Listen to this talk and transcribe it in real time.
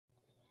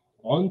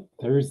On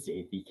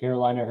Thursday, the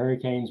Carolina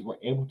Hurricanes were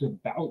able to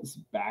bounce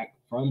back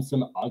from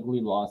some ugly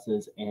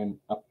losses and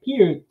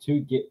appear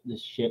to get the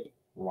ship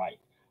right.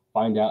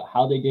 Find out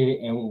how they did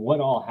it and what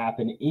all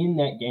happened in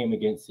that game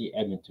against the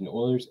Edmonton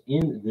Oilers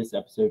in this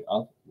episode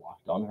of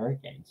Locked On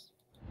Hurricanes.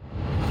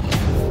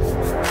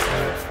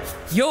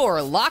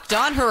 You're Locked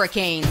On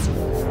Hurricanes,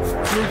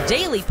 your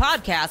daily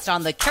podcast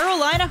on the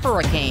Carolina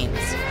Hurricanes.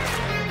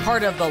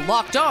 Part of the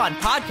Locked On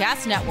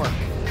Podcast Network.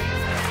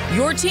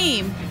 Your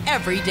team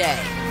every day.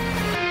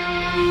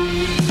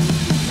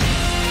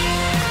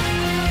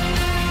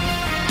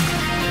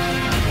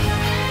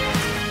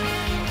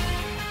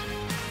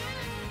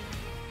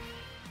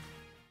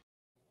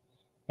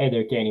 Hey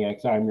there,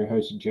 Caniacs. I'm your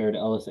host, Jared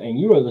Ellis, and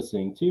you are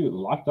listening to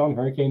Locked On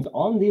Hurricanes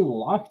on the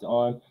Locked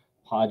On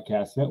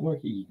Podcast Network,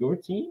 your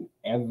team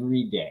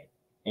every day.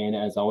 And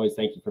as always,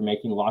 thank you for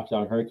making Locked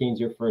On Hurricanes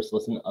your first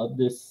listen of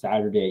this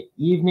Saturday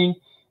evening.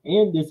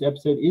 And this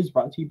episode is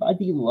brought to you by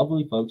the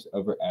lovely folks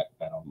over at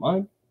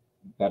BetOnline.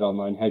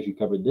 BetOnline has you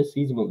covered this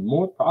season with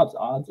more props,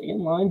 odds,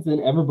 and lines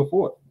than ever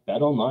before.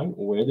 BetOnline,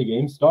 where the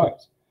game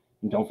starts.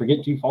 And don't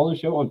forget to follow the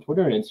show on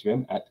Twitter and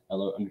Instagram at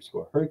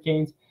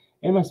LO_Hurricanes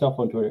and myself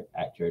on Twitter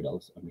at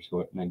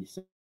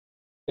JaredEllis_96.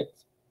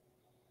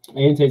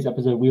 In today's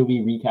episode, we'll be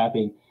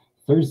recapping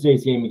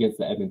Thursday's game against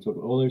the Edmonton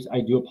Oilers.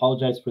 I do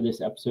apologize for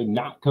this episode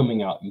not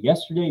coming out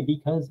yesterday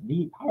because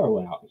the power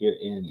went out here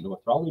in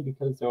North Raleigh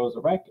because there was a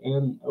wreck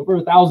and over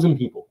 1,000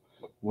 people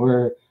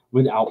were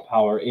without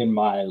power in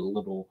my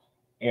little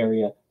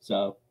area.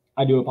 So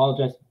I do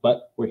apologize,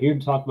 but we're here to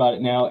talk about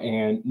it now.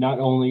 And not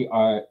only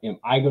am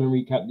I going to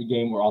recap the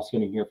game, we're also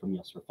going to hear from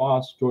Jesper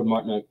Fast, Jordan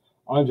Martinook,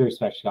 Andrei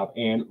Svechnikov,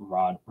 and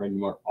Rod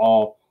Brind'Amour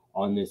all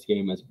on this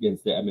game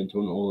against the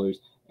Edmonton Oilers.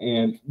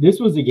 And this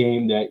was a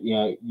game that,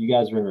 you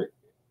guys remember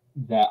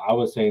that I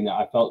was saying that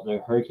I felt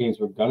the Hurricanes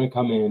were going to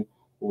come in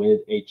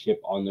with a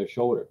chip on their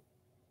shoulder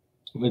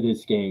with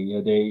this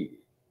game. They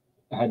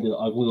had the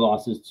ugly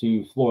losses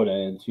to Florida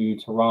and to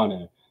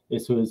Toronto.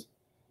 This was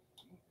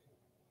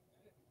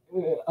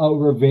a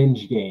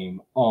revenge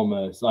game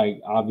almost.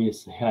 Like,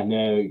 obviously, I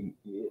know,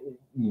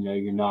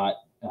 you're not,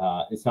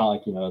 it's not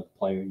like, the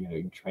player,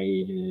 you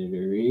traded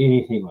or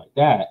anything like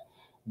that.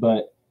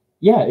 But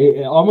yeah,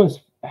 it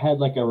almost had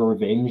like a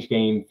revenge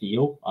game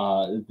feel.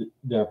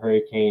 The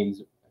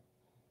Hurricanes,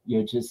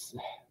 just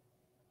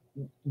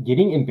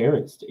getting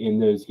embarrassed in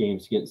those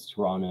games against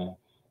Toronto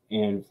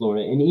and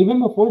Florida. And even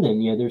before then,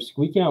 they're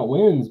squeaking out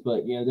wins,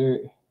 but they're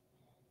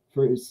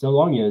for so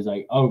long, it's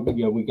like, oh,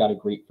 we got a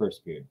great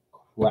first period,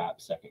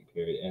 crap second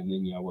period, and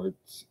then we're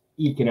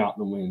eking out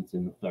the wins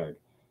in the third.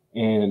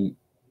 And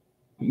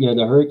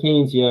the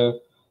Hurricanes,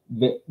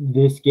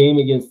 this game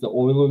against the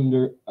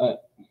Oilers,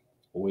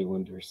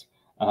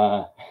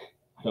 I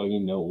don't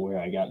even know where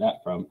I got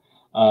that from.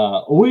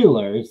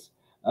 Oilers,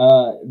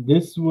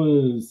 this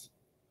was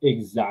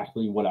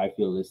exactly what I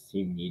feel this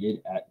team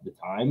needed at the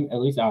time. At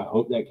least I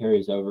hope that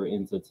carries over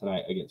into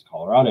tonight against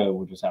Colorado.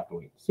 We'll just have to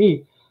wait and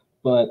see.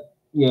 But,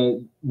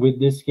 with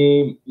this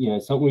game,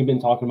 something we've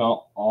been talking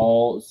about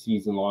all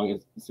season long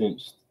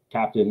since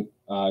Captain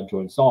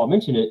Jordan Staal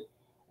mentioned it,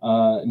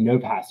 no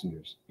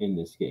passengers in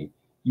this game.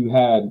 You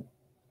had,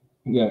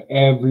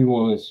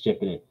 everyone was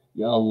chipping in.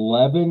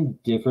 11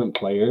 different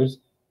players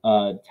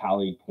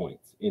tallied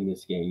points in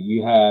this game.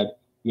 You had,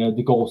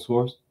 the goal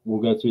scorers.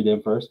 We'll go through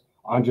them first.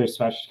 Andrei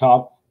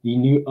Svechnikov, the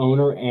new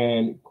owner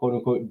and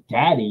quote-unquote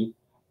daddy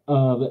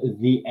of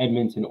the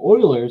Edmonton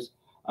Oilers,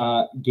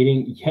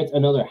 getting yet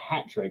another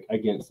hat trick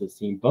against this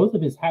team. Both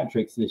of his hat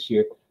tricks this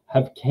year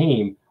have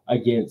came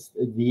against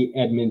the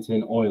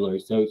Edmonton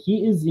Oilers. So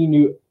he is the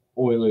new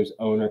Oilers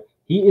owner.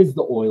 He is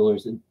the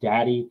Oilers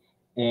daddy.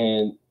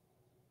 And,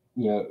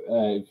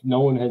 if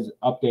no one has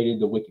updated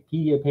the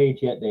Wikipedia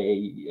page yet,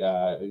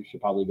 they should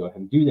probably go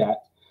ahead and do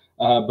that.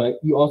 But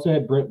you also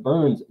had Brent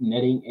Burns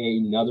netting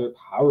another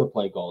power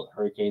play goal.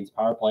 Hurricanes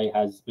power play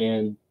has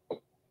been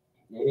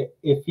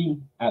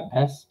iffy at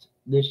best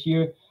this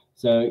year.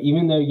 So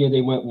even though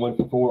they went 1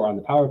 for 4 on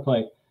the power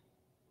play,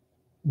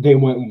 they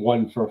went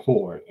 1 for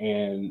 4.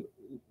 And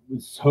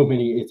so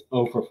many, it's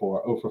 0 for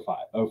 4, 0 for 5,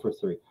 0 for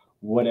 3,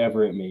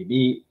 whatever it may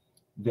be,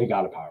 they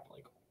got a power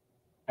play goal.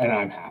 And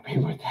I'm happy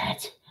with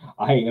that.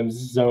 I am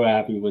so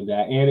happy with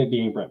that. And it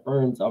being Brent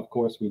Burns, of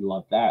course, we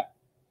love that.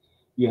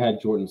 You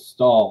had Jordan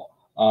Staal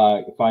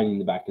finding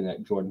the back of the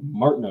net, Jordan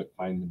Martinook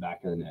finding the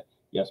back of the net,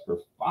 Jesper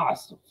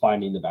Fast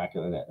finding the back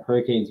of the net.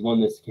 Hurricanes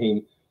won this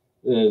game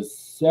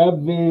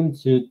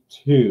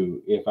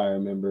 7-2, if I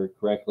remember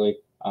correctly,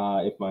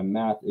 if my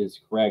math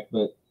is correct.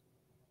 But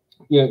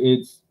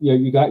it's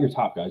you got your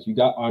top guys. You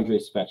got Andrei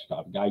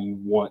Svechnikov, a guy you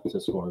want to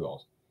score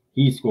goals.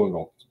 He's scoring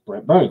goals.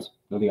 Brent Burns,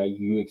 another guy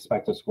you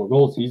expect to score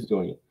goals. He's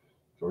doing it.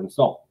 Jordan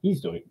Staal, he's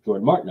doing it.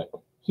 Jordan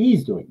Martinook,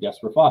 he's doing it.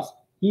 Jesper Fast,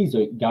 he's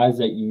doing it. Guys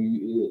that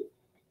you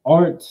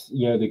aren't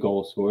the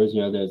goal scorers.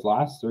 Those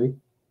last three,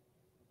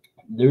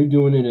 they're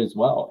doing it as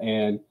well,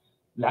 and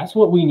that's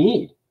what we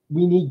need.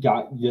 We need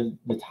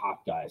the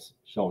top guys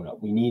showing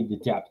up. We need the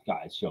depth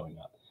guys showing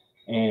up.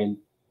 And,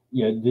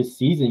 this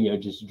season,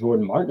 just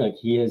Jordan Martinook,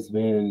 he has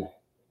been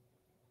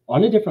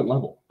on a different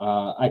level.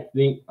 I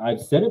think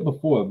I've said it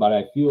before, but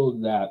I feel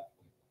that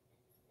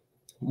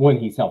when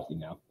he's healthy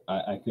now,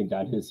 I think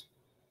that is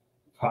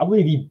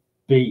probably the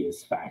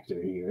biggest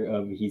factor here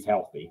of he's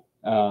healthy.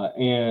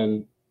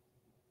 And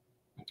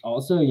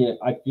also,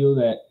 I feel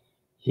that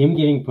him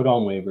getting put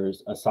on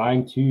waivers,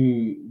 assigned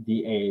to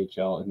the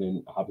AHL, and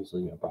then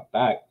obviously brought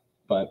back,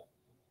 but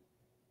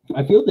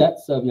I feel that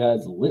stuff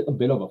has lit a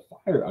bit of a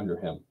fire under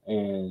him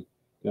and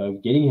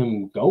getting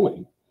him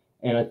going.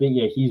 And I think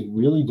he's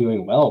really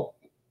doing well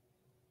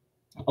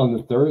on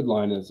the third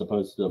line as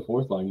opposed to the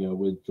fourth line.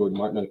 With Jordan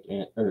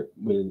Martinook or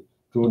with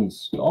Jordan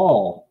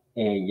Staal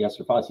and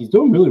Jesper Fast, he's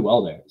doing really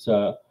well there.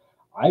 So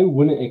I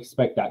wouldn't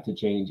expect that to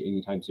change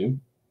anytime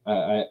soon.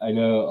 I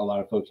know a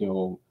lot of folks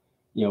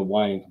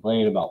whine and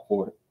complain about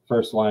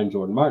first line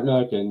Jordan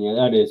Martinook, and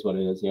that is what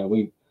it is.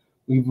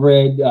 We've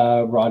read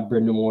Rod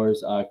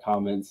Brind'Amour's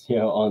comments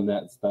on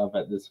that stuff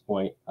at this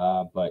point,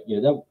 but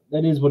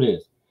that is what it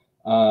is.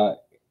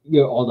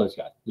 All those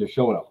guys, they're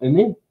showing up, and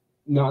then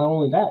not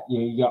only that,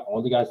 you got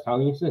all the guys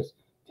counting assists.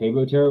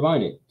 Teuvo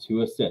Teravainen,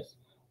 2 assists.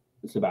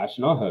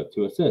 Sebastian Aho,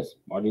 2 assists.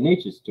 Marty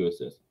Necas, 2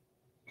 assists.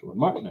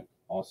 Jordan Martinook,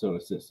 also an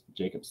assist.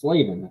 Jacob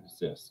Slavin, an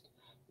assist.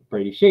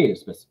 Brady Shade,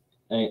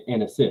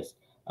 an assist.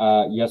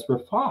 Jesper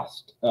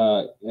Fast,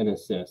 an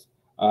assist.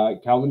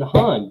 Calvin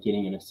Hahn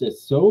getting an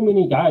assist. So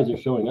many guys are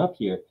showing up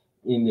here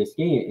in this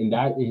game, and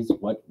that is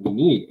what we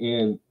need.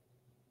 And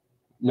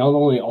not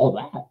only all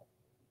that,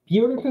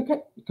 Pyotr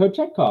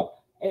Kochetkov,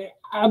 an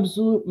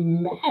absolute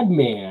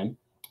madman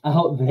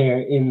out there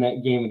in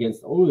that game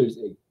against the Oilers,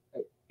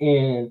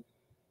 and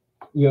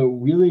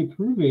really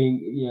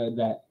proving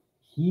that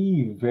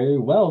he very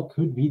well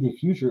could be the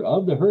future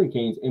of the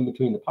Hurricanes in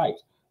between the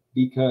pipes.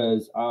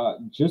 Because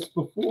just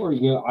before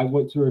I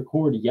went to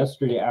record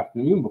yesterday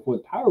afternoon before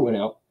the power went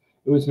out,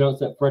 it was announced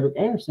that Frederik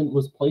Andersen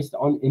was placed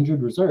on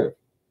injured reserve.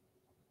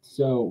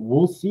 So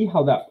we'll see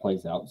how that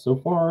plays out. So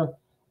far,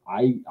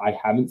 I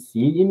haven't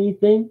seen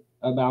anything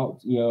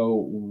about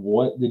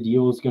what the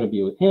deal is going to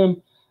be with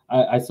him.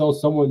 I saw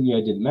someone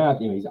did the math.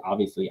 He's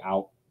obviously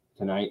out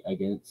tonight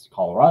against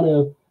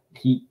Colorado.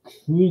 He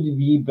could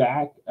be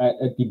back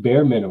at the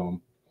bare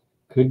minimum,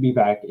 could be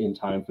back in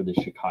time for the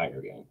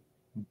Chicago game.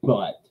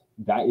 But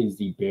that is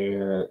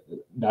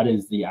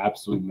the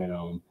absolute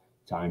minimum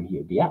time he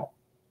would be out.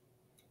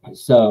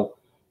 So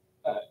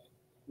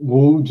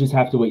we'll just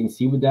have to wait and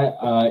see with that.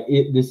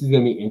 This is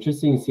going to be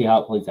interesting to see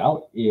how it plays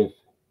out. If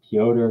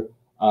Pyotr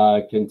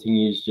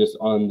continues just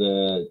on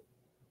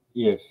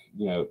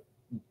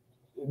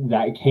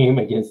that game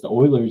against the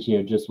Oilers,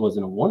 just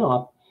wasn't a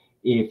one-off.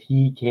 If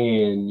he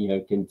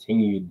can,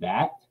 continue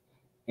that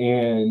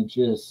and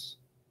just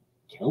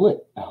kill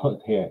it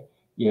out there,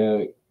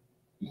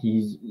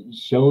 he's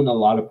shown a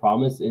lot of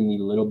promise in the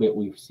little bit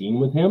we've seen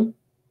with him.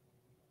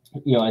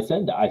 I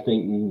said that I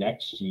think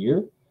next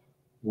year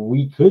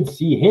we could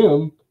see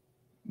him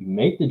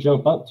make the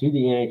jump up to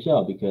the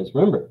NHL, because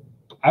remember,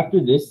 after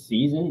this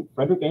season,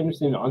 Frederik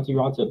Andersen and Antti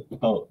Raanta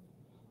both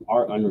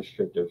are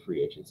unrestricted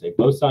free agents. They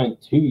both signed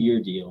 2-year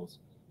deals.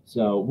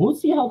 So we'll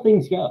see how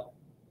things go.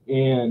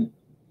 And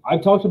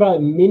I've talked about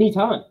it many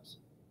times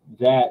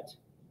that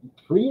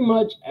pretty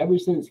much ever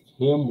since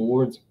Cam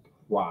Ward's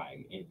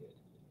prime ended,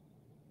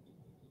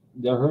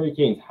 the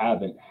Hurricanes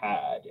haven't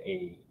had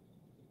a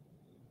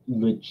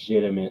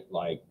legitimate,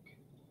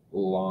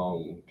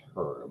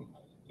 long-term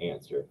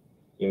answer.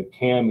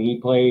 Cam, he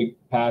played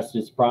past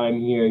his prime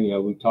here.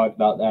 We've talked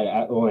about that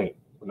at length.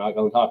 We're not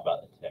going to talk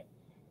about it today.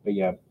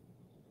 But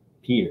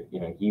Peter,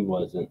 he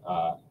wasn't,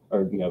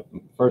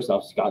 first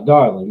off, Scott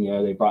Darling,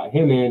 they brought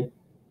him in.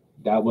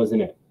 That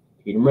wasn't it.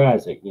 Peter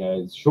Mrazek,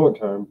 it's short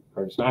term.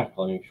 Curtis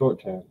McElhinney,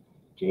 short term.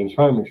 James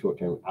Reimer, short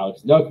term.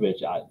 Alex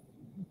Dukovich,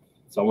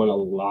 someone a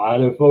lot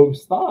of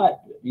folks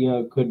thought,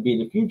 could be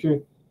the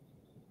future.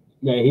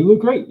 Yeah, he looked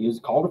great. He was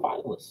called a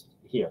finalist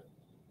here.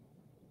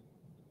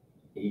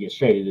 He gets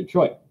traded to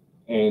Detroit.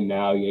 And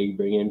now, you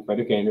bring in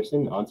Frederik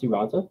Andersen, Antti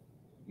Raanta.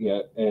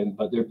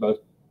 But they're both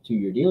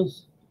 2-year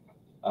deals.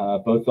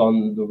 Both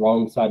on the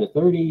wrong side of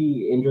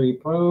 30, injury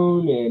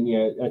prone,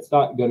 and that's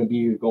not going to be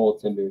your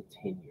goaltender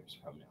 10 years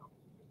from now.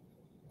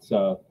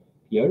 So,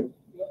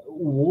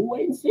 we'll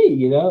wait and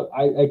see.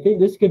 I think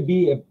this could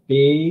be a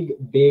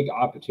big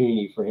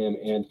opportunity for him.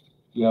 And,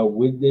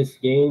 with this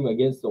game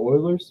against the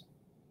Oilers,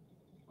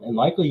 and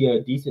likely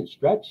a decent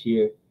stretch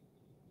here,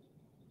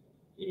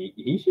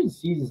 he should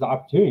seize his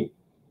opportunity.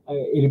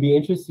 It'll be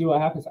interesting to see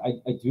what happens.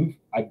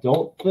 I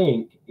don't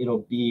think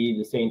it'll be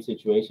the same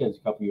situation as a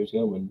couple years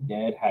ago when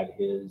Ned had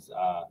his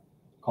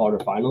Calder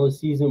finalist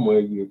season, where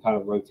you're kind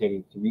of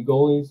rotating 3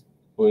 goalies,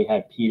 when we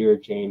had Peter,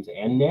 James,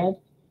 and Ned.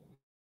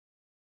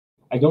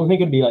 I don't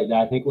think it'll be like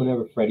that. I think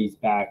whenever Freddie's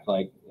back,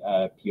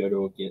 Pyotr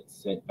will get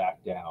sent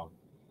back down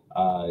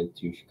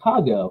to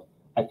Chicago.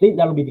 I think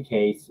that'll be the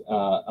case,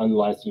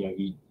 unless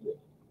he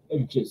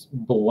just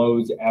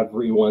blows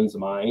everyone's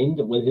mind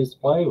with his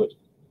play, which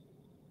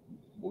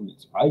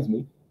wouldn't surprise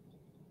me.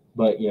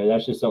 But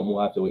that's just something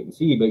we'll have to wait and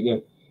see.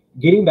 But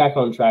getting back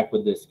on track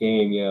with this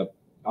game,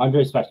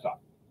 Andrei Svechnikov,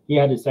 he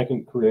had his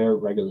second career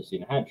regular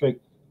season hat trick.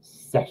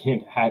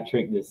 second hat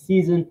trick this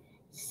season,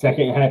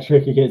 second hat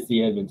trick against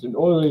the Edmonton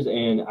Oilers,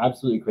 and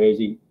absolutely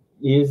crazy.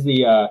 He is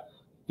the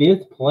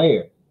 5th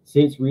player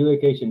since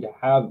relocation to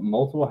have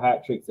multiple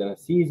hat tricks in a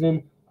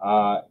season,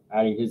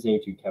 adding his name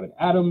to Kevin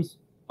Adams,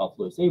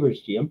 Buffalo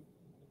Sabres GM,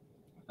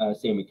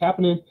 Sammy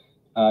Kapanen,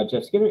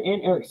 Jeff Skinner,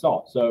 and Eric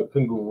Stahl. So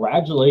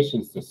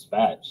congratulations to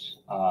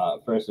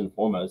Svech, first and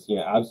foremost.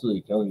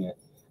 Absolutely killing it.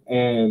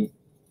 And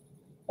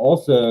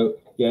also,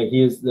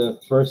 he is the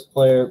first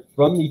player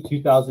from the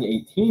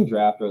 2018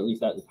 draft, or at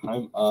least at the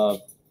time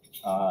of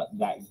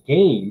that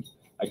game.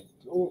 I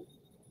don't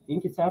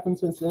think it's happened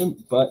since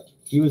then, but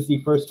he was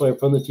the first player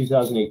from the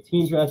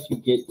 2018 draft to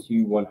get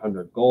to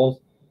 100 goals.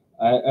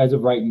 As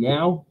of right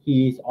now,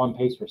 he's on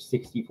pace for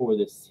 64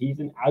 this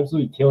season,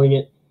 absolutely killing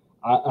it.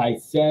 I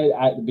said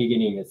at the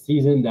beginning of the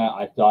season that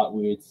I thought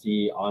we would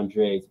see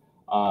Andrei's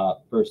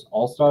first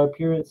All-Star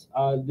appearance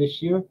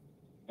this year,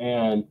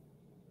 and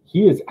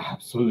he is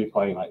absolutely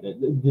playing like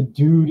that. The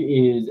dude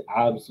is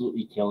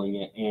absolutely killing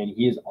it, and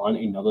he is on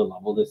another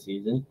level this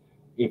season.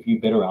 If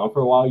you've been around for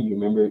a while, you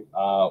remember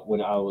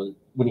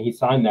when he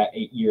signed that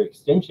 8-year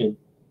extension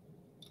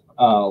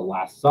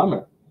last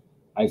summer.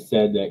 I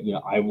said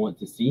that I want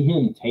to see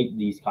him take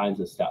these kinds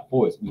of steps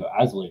forward.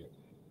 As a leader,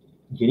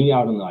 getting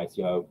out on the ice,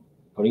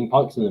 putting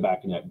pucks in the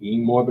back of net,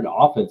 being more of an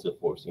offensive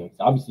force. It's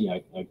obviously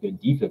a good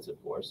defensive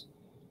force,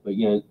 but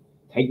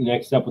take the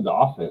next step with the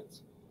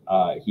offense.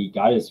 He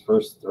got his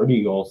first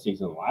 30-goal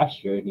season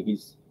last year, and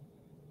he's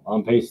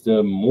on pace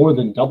to more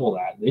than double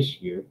that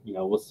this year.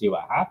 We'll see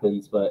what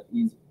happens, but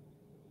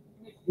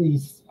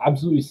he's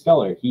absolutely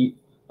stellar.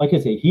 Like I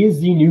say, he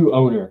is the new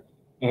owner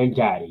and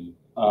daddy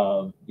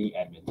of the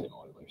Edmonton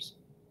Oilers,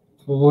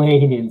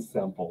 plain and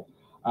simple.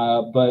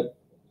 But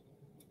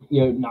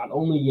not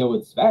only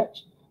with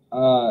Svech,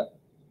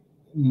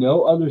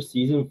 no other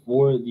season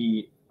for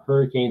the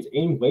Hurricanes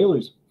and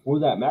Whalers, for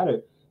that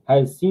matter,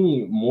 has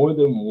seen more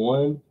than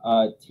one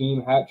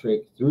team hat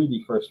trick through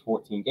the first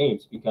 14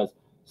 games, because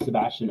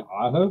Sebastian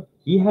Aho,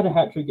 he had a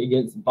hat trick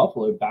against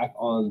Buffalo back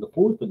on the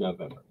 4th of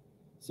November.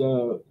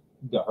 So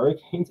the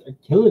Hurricanes are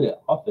killing it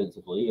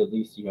offensively, at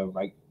least,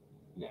 right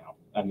now.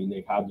 I mean,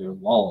 they've had their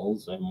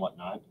lulls and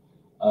whatnot.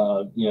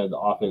 The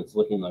offense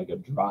looking like a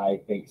dry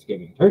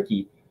Thanksgiving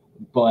turkey.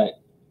 But,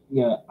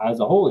 as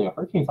a whole,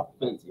 Hurricanes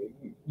offense,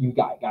 you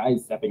got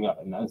guys stepping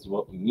up, and that's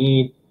what we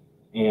need.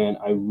 And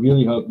I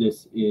really hope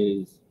this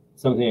is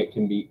something that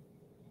can be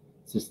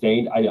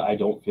sustained. I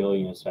don't feel,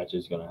 Svech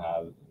is going to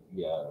have,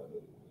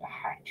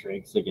 hat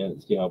tricks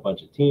against, a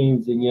bunch of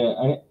teams. And,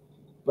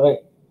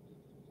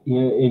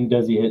 and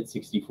does he hit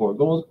 64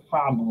 goals?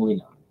 Probably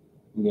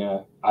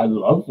not. I'd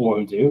love for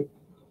him to.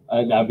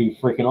 That'd be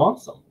freaking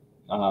awesome.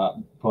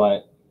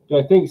 But do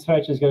I think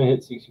Svech is going to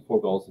hit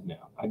 64 goals? No,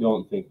 I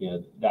don't think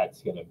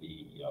that's going to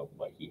be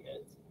what he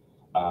hits.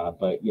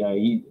 But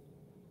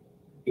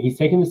he's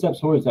taking the steps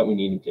forward that we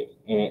need him to,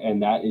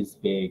 and that is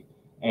big.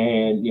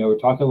 And we're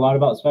talking a lot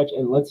about Svech,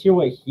 and let's hear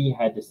what he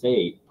had to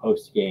say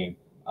post game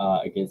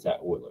against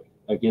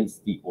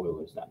the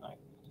Oilers that night.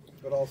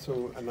 But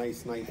also a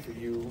nice night for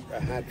you, a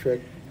hat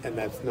trick, and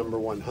that's number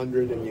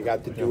 100, and you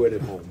got to do it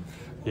at home.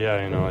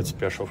 Yeah, it's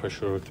special for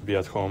sure to be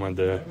at home and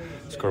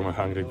score my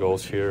 100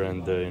 goals here,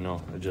 and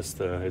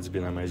it's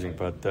been amazing.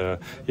 But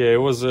it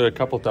was a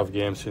couple tough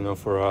games,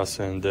 for us,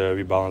 and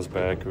we bounced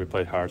back. We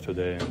played hard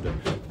today, and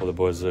all the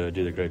boys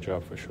did a great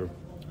job for sure.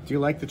 Do you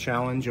like the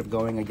challenge of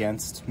going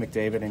against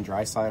McDavid and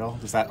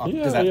Draisaitl? Does that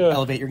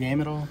elevate your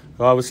game at all?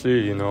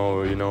 Obviously,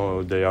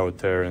 they out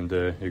there, and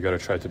you got to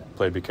try to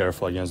be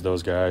careful against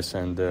those guys.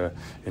 And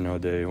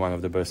they're one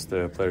of the best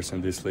players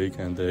in this league,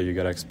 and you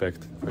got to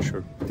expect for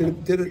sure.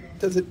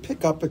 Does it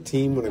pick up a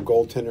team when a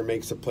goaltender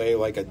makes a play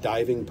like a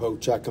diving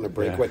poke check on a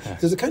breakaway? Yeah.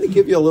 Does it kind of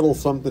give you a little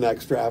something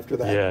extra after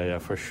that? Yeah,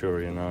 for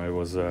sure. It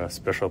was a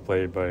special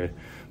play by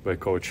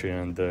Coachy,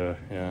 and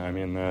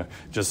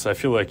I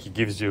feel like he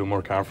gives you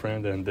more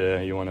confidence,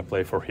 and you want to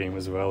play for him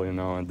as well,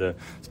 and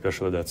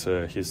especially that's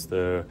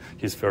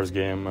his first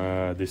game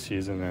this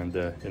season, and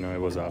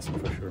it was awesome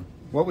for sure.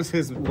 What was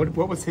his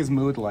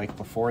mood like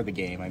before the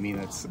game? I mean,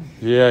 it's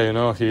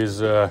he's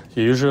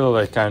he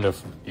usually kind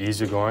of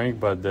easygoing,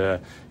 but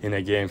in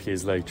a game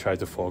he's try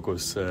to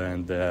focus,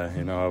 and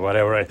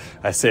whatever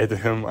I say to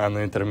him on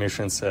the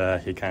intermissions,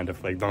 he kind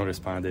of don't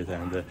respond it,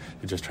 and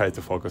he just try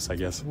to focus, I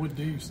guess. What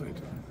do you say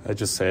to him? I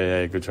just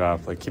say, hey, good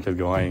job, keep it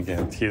going,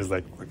 and he's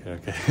like, okay.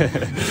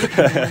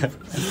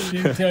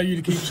 Did he tell you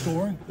to keep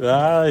scoring?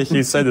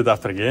 He said it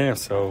after game,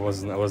 so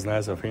it was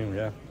nice of him,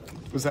 yeah.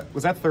 Was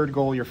that third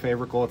goal your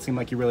favorite goal? It seemed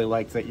like you really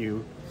liked that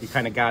you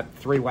kind of got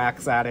 3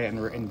 whacks at it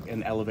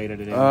and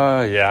elevated it in.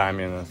 Yeah, I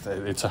mean,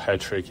 it's a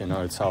hat trick,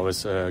 it's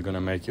always going to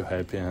make you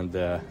happy, and,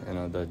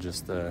 that's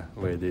just the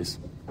way it is.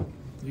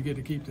 You get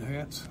to keep the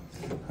hats?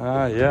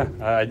 Yeah,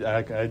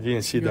 I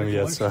didn't see them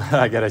yet, so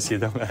I got to see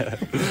them.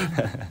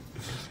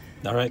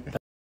 All right.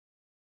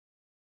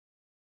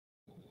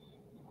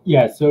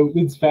 Yeah, so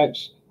with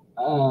Svech,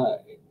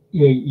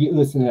 you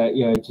listen to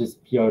that,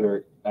 just Piotr,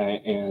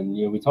 and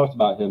we talked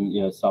about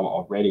him, some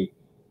already,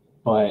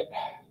 but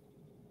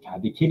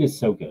God, the kid is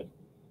so good,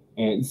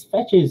 And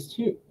Svech is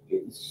too.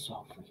 It's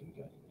so freaking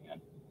good,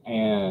 man.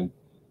 And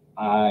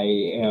I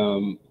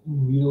am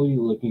really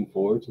looking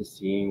forward to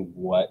seeing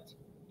what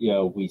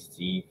we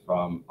see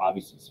from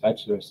obviously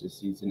Svech the rest of the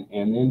season,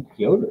 and then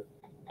Piotr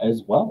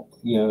as well.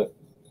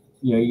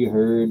 You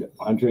heard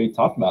Andrei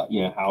talk about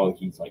how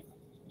he's like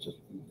just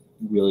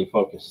really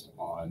focused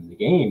on the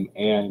game,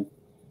 and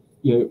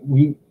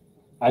we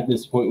at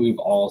this point we've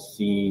all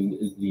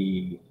seen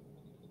the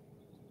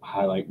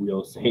highlight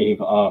reel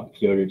save of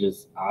Piotr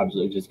just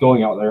absolutely just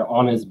going out there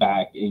on his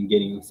back and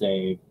getting the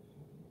save.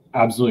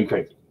 Absolutely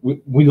crazy.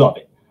 We love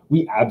it.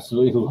 We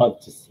absolutely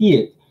love to see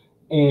it,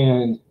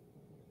 and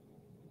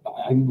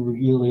I'm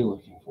really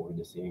looking forward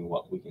to seeing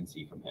what we can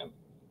see from him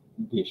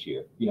this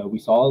year. We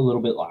saw a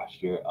little bit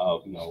last year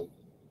of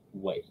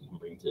what he can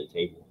bring to the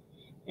table,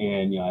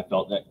 and I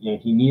felt that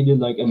he needed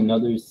like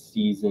another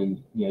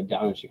season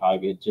down in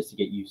Chicago just to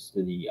get used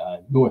to the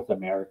North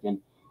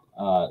American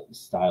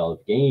style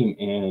of game,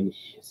 and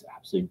he's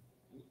absolutely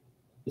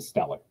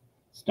stellar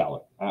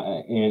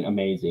and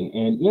amazing.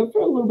 And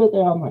for a little bit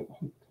there, I'm like,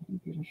 could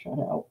he get a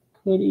shutout?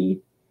 Could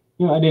he?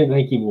 I didn't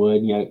think he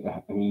would.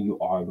 I mean, you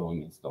are going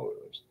against the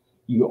Oilers.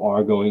 You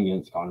are going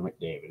against Connor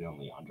McDavid and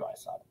Leon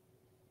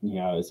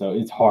Draisaitl. So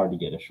it's hard to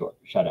get a short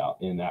shutout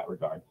in that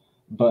regard.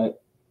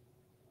 But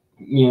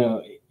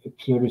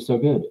Piotr's so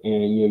good,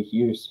 and you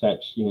hear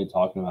Svech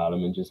talking about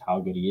him and just how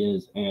good he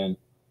is. And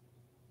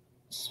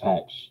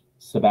Svech,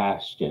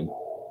 Sebastian,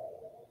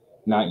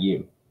 not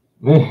you,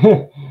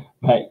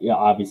 but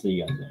obviously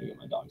you guys know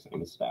my dog's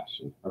name is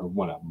Sebastian, or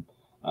one of them.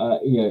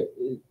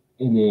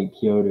 And then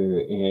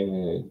Piotr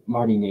and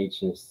Marty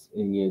Natchez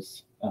and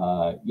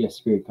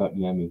Jesper Fast.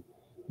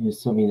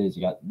 So many of those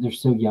guys, they're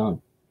so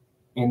young,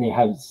 and they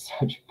have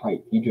such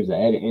bright futures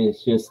ahead, and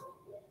it's just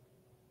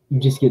you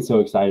just get so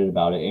excited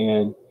about it.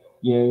 And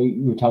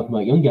you were talking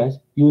about young guys.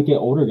 You look at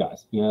older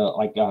guys,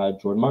 like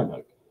Jordan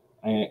Martinook,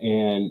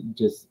 and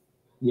just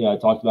I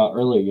talked about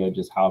earlier,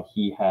 just how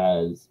he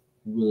has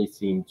really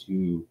seemed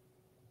to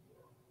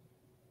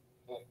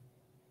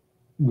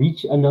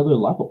reach another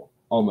level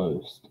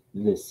almost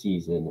this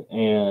season,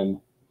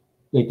 and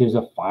like there's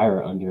a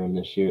fire under him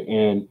this year.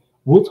 And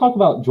we'll talk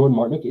about Jordan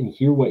Martinook and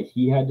hear what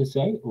he had to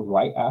say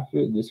right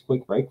after this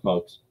quick break,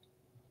 folks.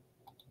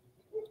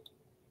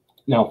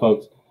 Now,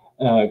 folks,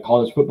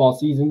 college football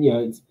season,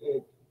 it's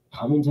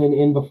coming to an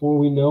end before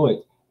we know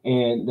it.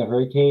 And the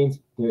Hurricanes,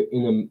 they're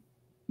in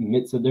the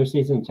midst of their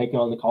season, taking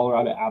on the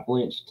Colorado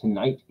Avalanche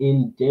tonight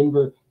in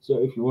Denver. So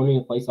if you're wanting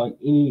to place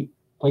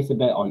a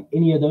bet on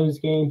any of those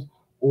games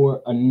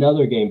or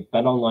another game,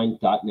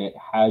 BetOnline.net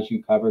has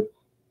you covered.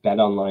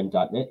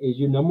 BetOnline.net is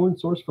your number one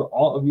source for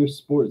all of your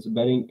sports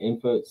betting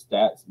info,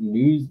 stats,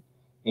 news,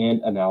 and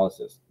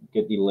analysis.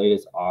 Get the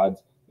latest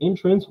odds and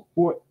trends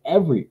for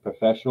every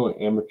professional and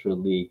amateur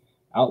league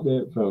out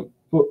there, from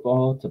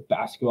football to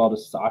basketball to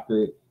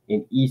soccer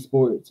and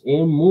esports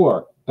and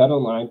more.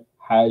 BetOnline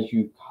has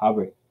you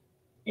covered.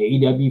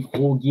 AEW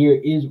Full Gear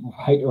is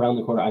right around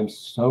the corner. I'm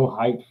so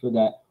hyped for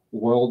that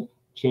World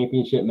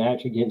Championship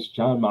match against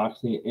John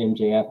Moxley and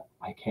MJF.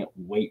 I can't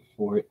wait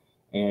for it.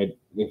 And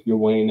if you're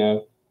wanting to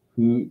know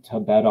who to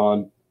bet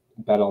on,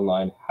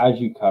 BetOnline has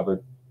you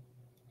covered.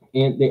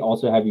 And they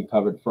also have you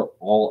covered for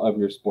all of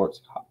your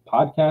sports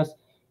podcasts.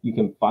 You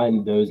can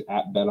find those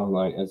at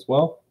BetOnline as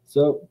well.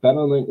 So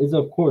BetOnline is,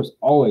 of course,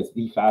 always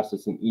the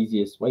fastest and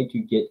easiest way to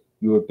get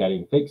your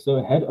betting fix.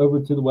 So head over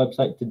to the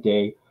website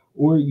today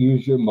or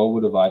use your mobile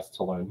device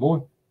to learn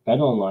more.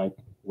 BetOnline,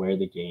 where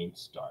the game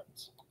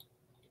starts.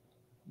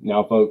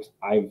 Now, folks,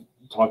 I've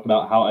talked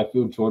about how I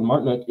feel Jordan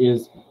Martinook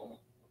is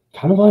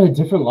kind of on a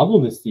different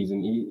level this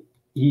season.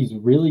 He's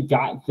really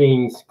got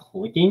things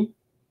clicking,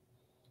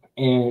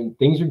 and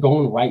things are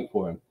going right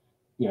for him.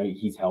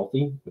 He's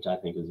healthy, which I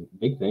think is a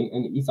big thing,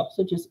 and he's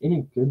also just in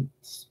a good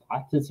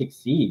spot to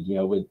succeed,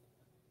 with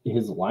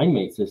his line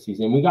mates this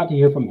season. We got to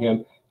hear from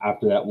him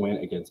after that win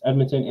against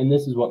Edmonton, and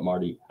this is what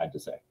Marty had to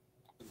say.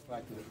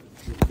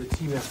 The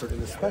team effort,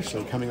 and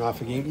especially coming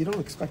off a game, you don't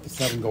expect a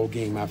 7-goal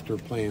game after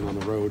playing on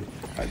the road.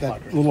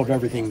 That little of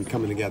everything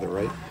coming together,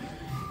 right?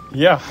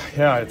 Yeah.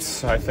 I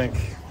think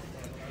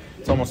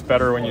it's almost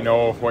better when you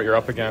know what you're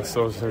up against.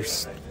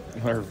 There's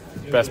their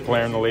best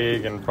player in the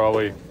league, and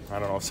probably, I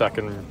don't know,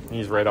 second.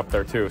 He's right up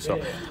there too. So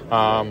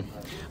I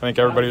think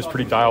everybody was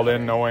pretty dialed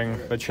in, knowing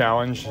the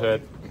challenge that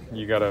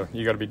you gotta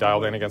be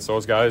dialed in against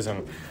those guys,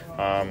 and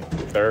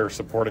their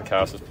supporting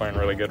cast is playing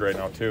really good right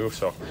now too.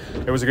 So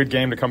it was a good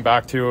game to come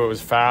back to. It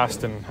was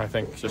fast, and I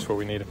think just what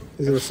we needed.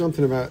 There was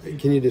something about.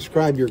 Can you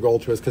describe your goal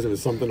to us? Because it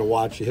was something to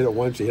watch. You hit it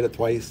once, you hit it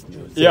twice.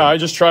 Yeah, I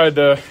just tried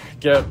to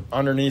get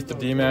underneath the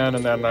D-man,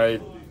 and then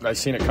I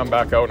seen it come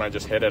back out, and I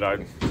just hit it.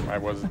 I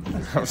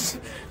was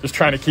just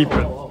trying to keep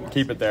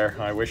it there.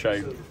 I wish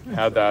I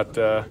had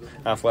that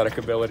athletic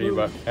ability,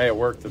 but hey, it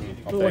worked, and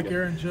I'll take it.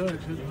 Aaron Judge.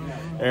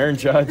 Aaron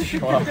Judge.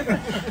 Well,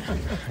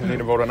 I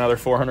need about another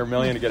 $400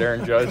 million to get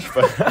Aaron Judge,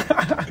 but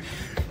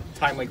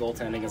timely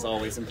goaltending is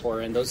always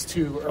important. Those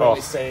two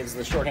early saves,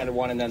 the shorthanded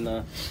one and then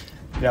the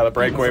Yeah, the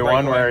breakaway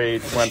one where he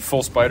went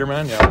full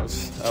Spider-Man. Yeah,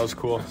 that was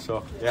cool.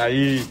 So yeah,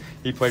 he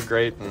played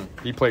great, and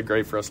he played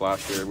great for us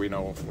last year. We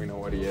know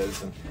what he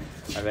is, and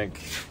I think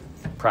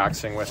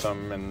practicing with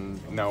him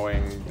and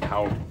knowing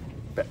how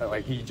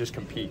he just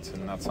competes,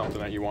 and that's something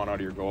that you want out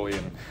of your goalie.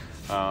 And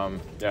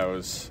yeah, it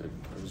was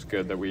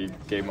good that we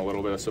gave him a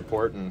little bit of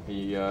support, and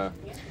he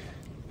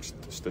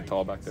stood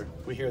tall back there.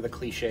 We hear the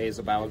cliches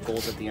about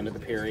goals at the end of the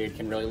period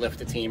can really lift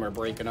a team or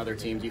break another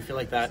team. Do you feel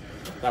like that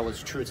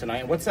was true tonight?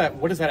 And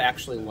what is that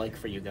actually like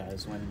for you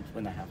guys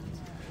when that happens?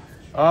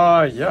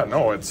 Yeah,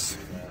 no,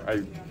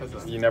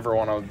 you never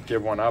want to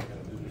give one up,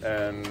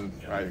 and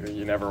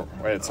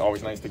it's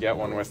always nice to get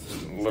one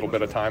with a little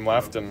bit of time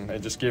left, and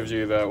it just gives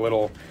you the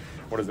little,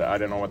 what is that? I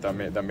don't know what that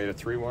made. That made it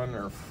 3-1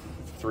 or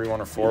 3-1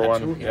 or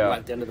 4-1. Yeah,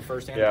 at the end of the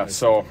first. Yeah,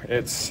 so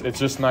it's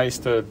just nice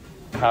to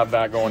have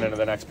that going into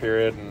the next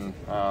period, and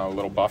a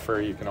little buffer.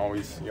 You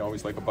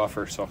always like a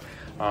buffer. So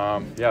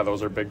yeah,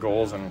 those are big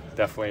goals, and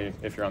definitely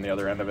if you're on the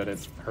other end of it,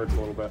 it hurts a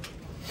little bit.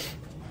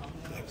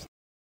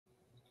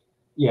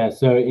 Yeah,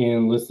 so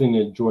in listening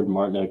to Jordan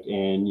Martinook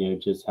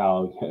and just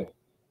how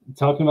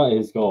talking about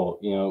his goal,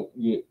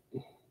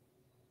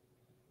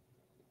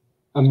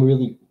 I'm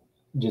really,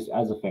 just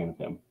as a fan of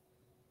him,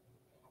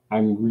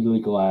 I'm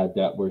really glad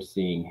that we're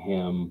seeing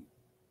him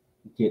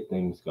get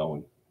things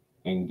going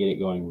and get it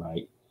going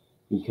right.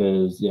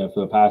 Because for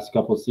the past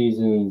couple of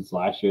seasons,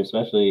 last year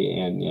especially,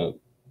 and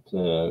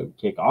to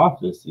kick off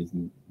this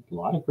season, a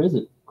lot of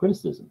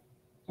criticism,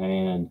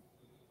 and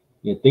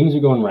things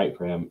are going right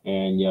for him.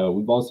 And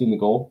we've all seen the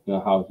goal,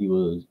 how he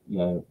was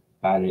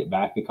batted it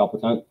back a couple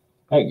of times.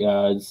 Heck,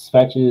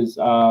 Svech's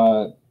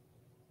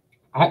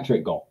hat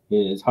trick goal,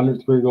 his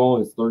 100th career goal,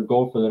 his third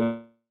goal for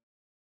the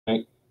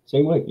night.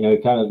 Same way,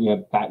 kind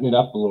of batting it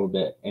up a little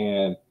bit,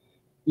 and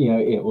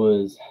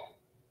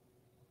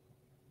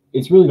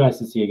it's really nice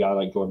to see a guy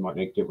like Jordan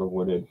Martinook get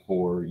rewarded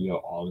for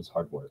all of his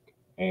hard work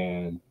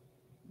and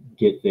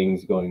get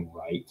things going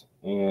right.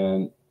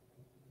 And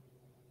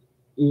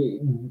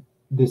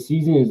the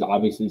season is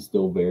obviously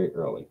still very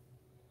early,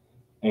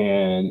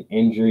 and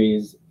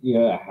injuries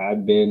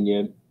have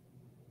been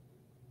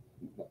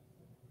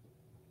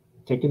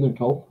taking their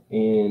toll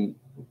and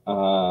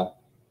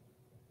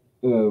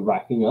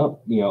racking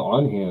up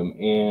on him.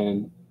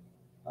 And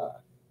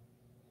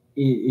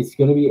it's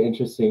going to be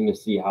interesting to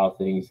see how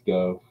things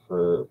go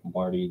for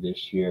Marty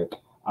this year.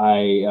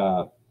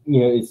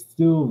 It's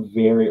still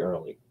very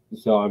early,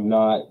 so I'm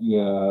not,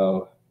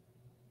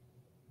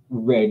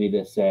 ready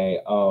to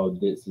say, oh,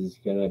 this is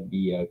going to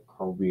be a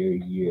career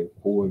year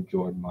for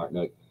Jordan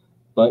Martinook.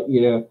 But,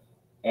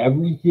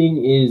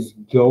 everything is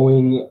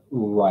going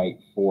right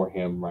for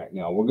him right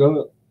now.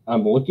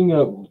 I'm looking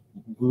at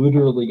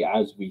literally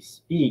as we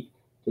speak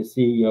to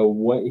see,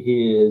 what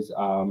his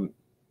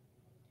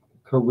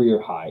career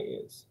high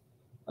is.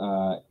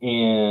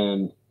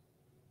 And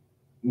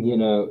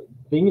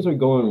things are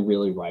going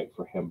really right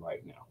for him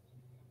right now.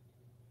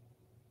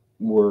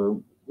 We're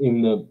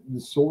in the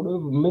sort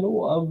of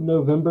middle of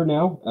November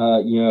now.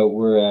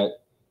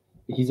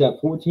 He's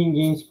at 14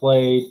 games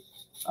played,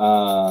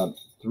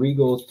 3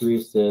 goals, 3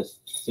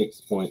 assists,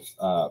 6 points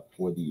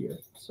for the year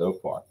so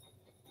far.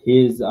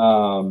 His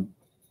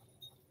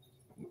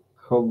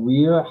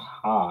career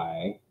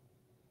high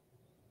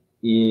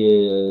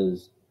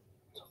is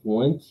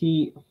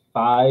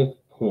 25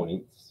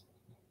 points.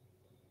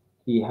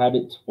 He had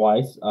it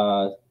twice,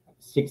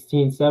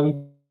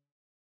 16-17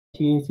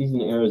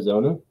 season in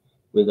Arizona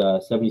with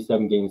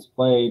 77 games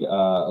played,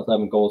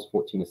 11 goals,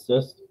 14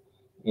 assists.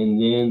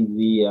 And then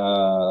the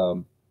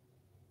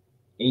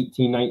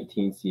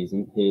 18-19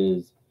 season,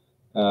 his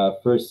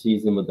first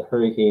season with the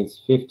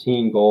Hurricanes,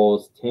 15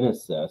 goals, 10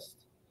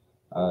 assists,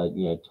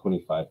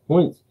 25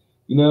 points.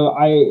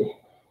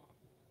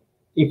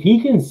 If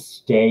he can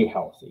stay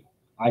healthy,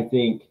 I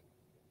think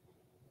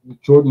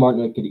Jordan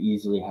Martinook could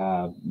easily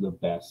have the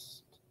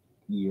best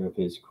year of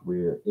his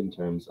career in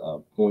terms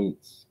of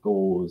points,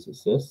 goals,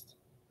 assists.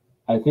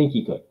 I think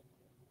he could.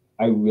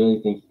 I really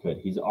think he could.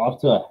 He's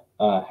off to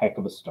a heck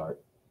of a start.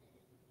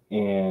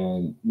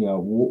 And,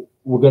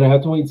 we're going to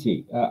have to wait and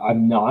see.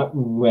 I'm not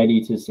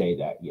ready to say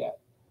that yet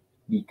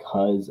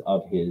because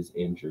of his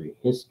injury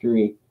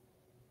history.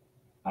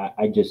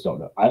 I just don't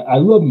know. I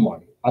love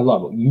Marty. I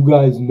love him. You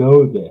guys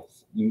know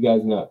this. You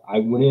guys know. I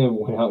went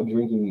out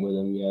drinking with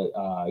him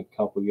a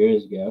couple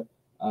years ago.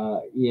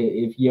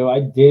 If I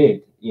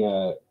did,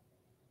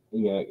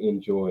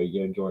 enjoy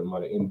Jordan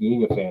Martinook and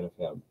being a fan of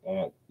him,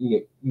 and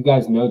you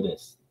guys know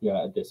this,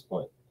 at this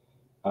point.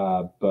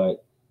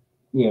 But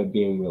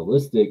being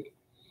realistic,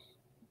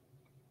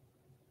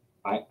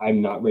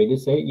 I'm not ready to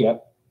say it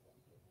yet.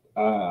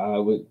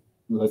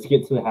 Let's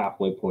get to the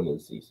halfway point of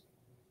the season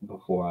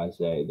before I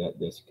say that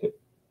this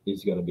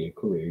is going to be a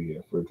career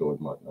year for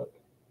Jordan Martinook.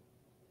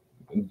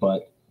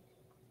 But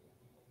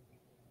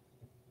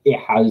it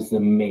has the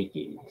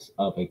makings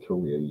of a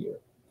career year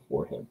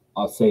for him.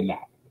 I'll say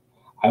that.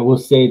 I will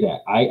say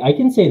that. I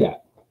can say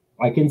that.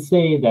 I can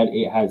say that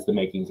it has the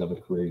makings of a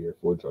career year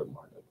for Jordan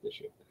Martinook this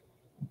year.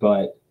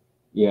 But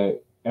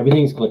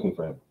everything's clicking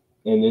for him.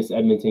 And this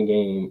Edmonton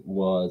game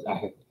was a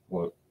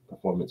excellent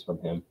performance from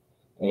him.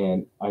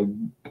 And I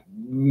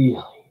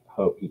really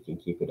hope he can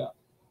keep it up.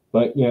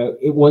 But,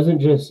 it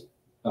wasn't just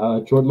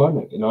Jordan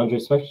Martinook and Andrei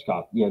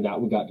Svechnikov,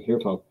 that we got to hear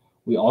from.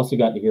 We also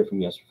got to hear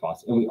from Jesper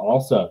Fast. And we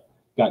also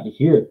got to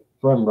hear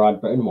from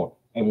Rod Brind'Amour.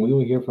 And we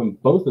will hear from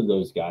both of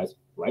those guys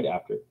right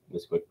after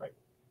this quick break.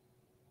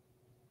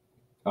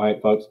 All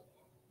right, folks,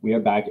 we are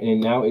back.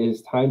 And now it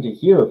is time to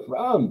hear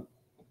from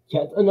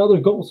yet another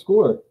goal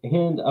scorer.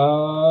 And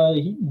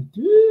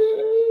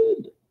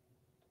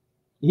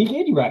he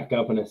did rack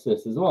up an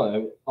assist as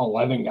well.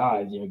 11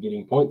 guys,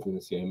 getting points in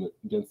this game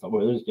against the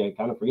Oilers. You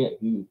kind of forget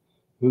who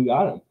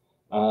got him.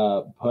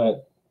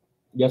 But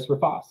Jesper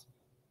Fast,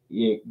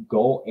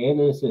 goal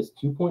and an assist,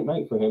 2-point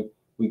night for him.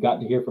 We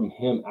got to hear from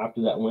him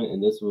after that win,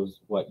 and this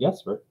was what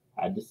Jesper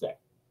had to say.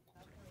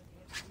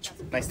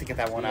 Nice to get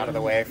that one out of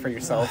the way for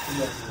yourself.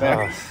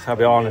 I'll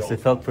be honest, it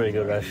felt pretty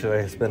good actually.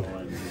 It's been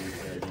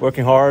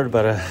working hard,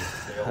 but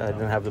I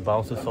didn't have the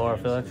bounces so I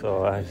feel like.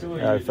 So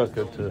it felt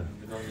good to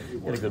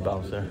get a good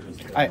bounce there.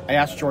 I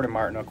asked Jordan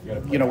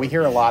Martinook, we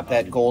hear a lot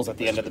that goals at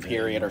the end of the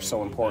period are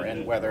so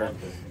important, whether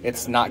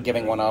it's not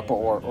giving one up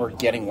or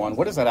getting one.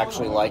 What is that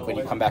actually like when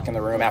you come back in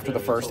the room after the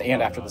first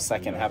and after the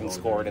second, having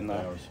scored in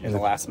the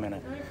last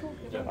minute?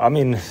 I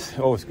mean,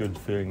 always good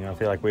feeling. I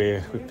feel like we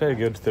played a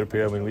good third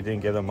period. I mean, we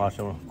didn't give them much,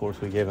 and of course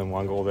we gave them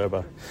one goal there.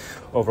 But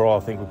overall,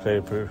 I think we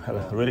had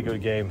a really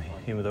good game,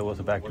 even though it was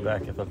a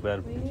back-to-back. I thought we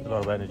had a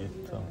lot of energy.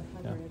 So,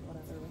 yeah.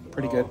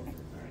 Pretty good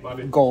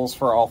goals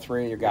for all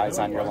three of you guys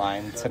on your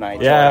line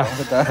tonight. Yeah,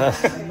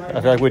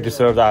 I feel like we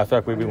deserve that. I feel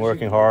like we've been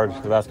working hard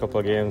the last couple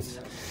of games.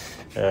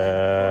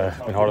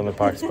 Been hard on the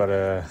pucks, but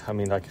I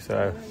mean, like you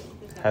said,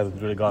 hasn't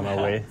really gone our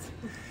way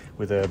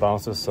with the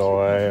bounces.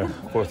 So,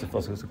 of course, it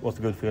was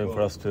a good feeling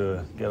for us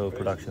to get a little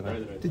production there.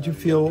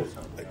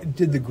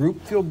 Did the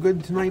group feel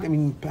good tonight? I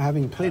mean,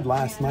 having played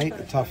last night,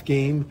 a tough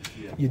game,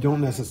 you don't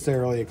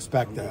necessarily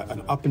expect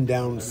an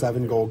up-and-down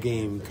 7-goal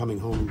game coming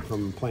home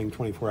from playing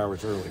 24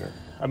 hours earlier.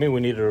 I mean,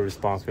 we needed a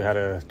response. We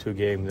had two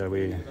games in a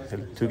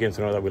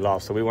row that we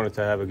lost, so we wanted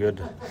to have a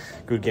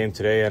good game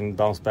today and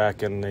bounce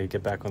back and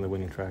get back on the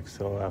winning track.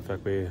 So I feel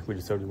like we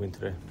deserved to win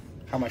today.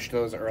 How much do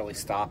those early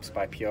stops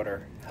by Piotr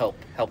help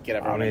get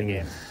everyone in the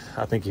game?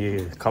 I think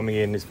he coming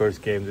in his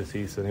first game this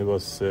season, he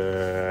was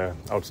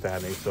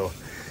outstanding. So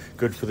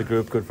good for the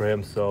group, good for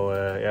him. So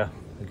yeah,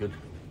 good,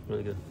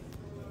 really good.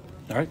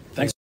 All right,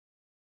 thanks.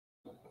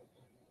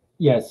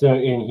 Yeah. So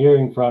in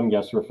hearing from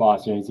Jesper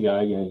Fast, he's a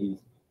guy. He's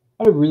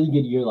had a really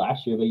good year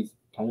last year, but he's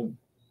kind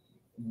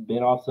of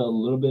been off to a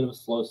little bit of a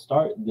slow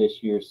start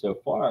this year so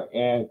far.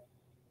 And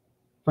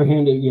for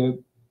him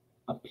to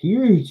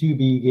appear to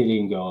be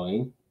getting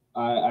going,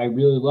 I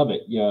really love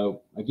it.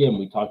 Again,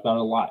 we talked about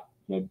it a lot.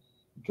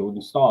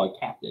 Jordan Staal,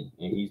 captain,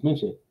 and he's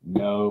mentioned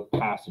no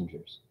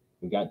passengers.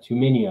 We got too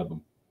many of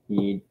them. We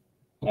need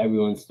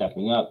everyone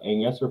stepping up.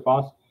 And Jesper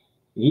Fast,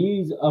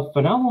 he's a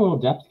phenomenal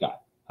depth guy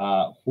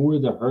for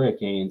the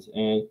Hurricanes.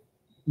 And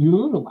you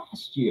remember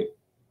last year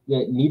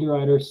that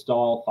Niederreiter,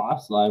 Staal,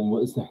 Fast line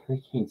was the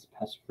Hurricanes'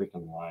 best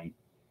freaking line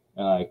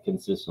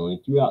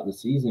consistently throughout the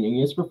season.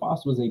 And Jesper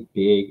Fast was a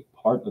big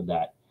part of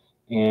that.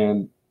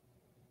 And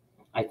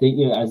I think,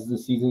 as the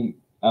season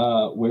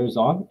wears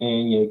on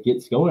and,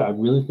 gets going, I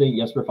really think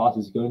Jesper Fast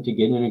is going to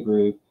get in a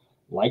groove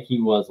like he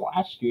was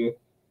last year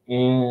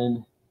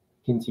and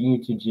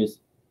continue to just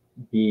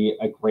be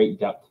a great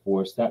depth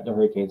force that the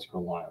Hurricanes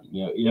can rely on.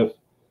 If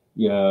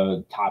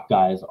top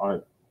guys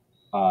aren't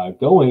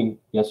going,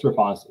 Jesper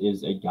Fast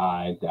is a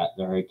guy that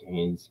the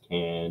Hurricanes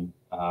can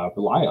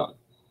rely on.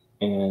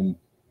 And,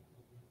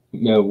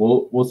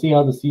 we'll see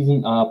how the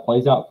season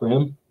plays out for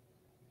him.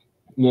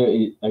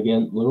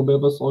 Again, a little bit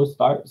of a slow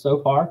start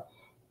so far,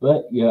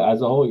 but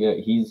as a whole,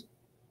 he's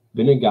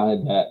been a guy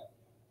that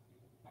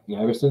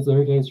ever since the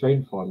Hurricanes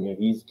traded for him,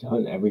 he's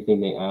done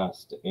everything they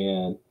asked,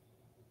 and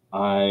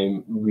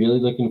I'm really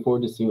looking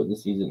forward to see what the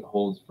season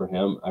holds for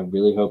him. I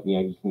really hope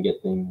he can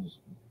get things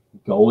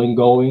going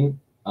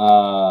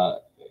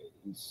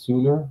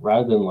sooner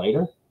rather than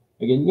later.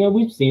 Again,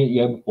 we've seen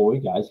it before,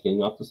 guys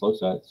getting off the slow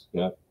starts.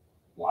 A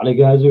lot of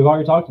guys we've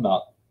already talked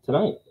about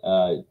tonight.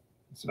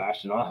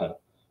 Sebastian Aho,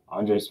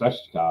 Andrei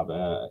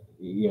Svechnikov,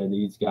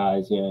 these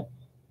guys,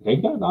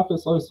 they've gotten off to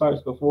slow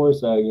starts before.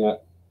 So,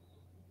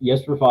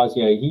 Jesper Fast,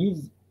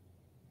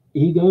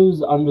 he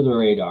goes under the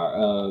radar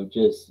of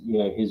just,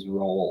 his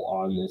role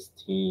on this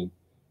team.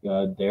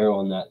 There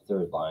on that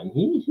third line.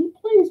 He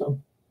plays a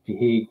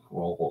big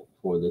role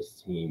for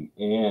this team,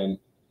 and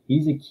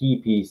he's a key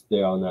piece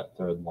there on that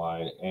third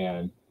line.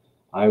 And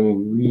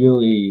I'm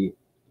really,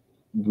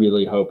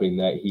 really hoping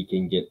that he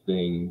can get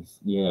things,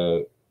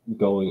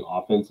 going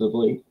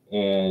offensively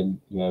and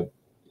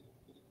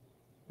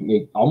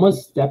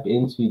almost step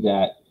into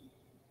that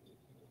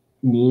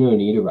Nino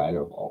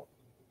Niederreiter role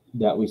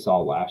that we saw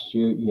last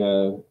year.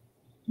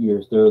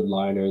 Your third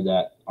liner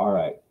that, all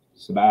right,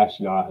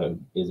 Sebastian Aho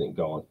isn't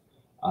going,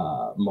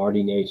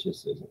 Marty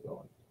Nashis isn't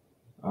going,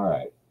 all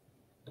right,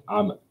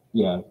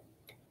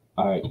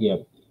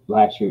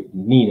 last year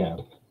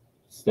Nino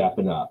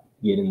stepping up,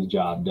 getting the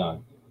job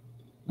done.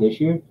 this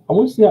year, I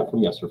want to see that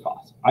from Jesper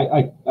Fast.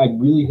 I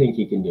really think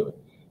he can do it.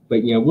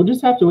 But, we'll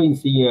just have to wait and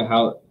see,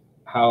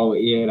 how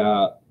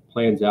it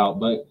plans out.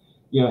 But,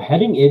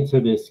 heading into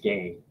this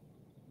game,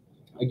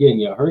 again,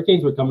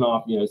 Hurricanes were coming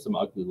off, some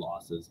ugly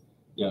losses,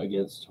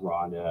 against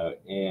Toronto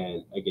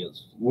and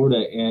against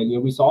Florida.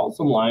 And, we saw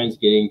some lines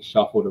getting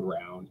shuffled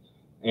around.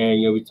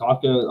 And, we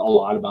talked a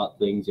lot about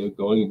things,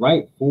 going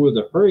right for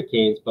the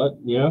Hurricanes. But,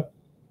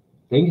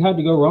 things had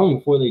to go wrong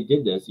before they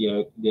did this.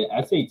 The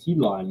SAT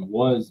line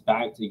was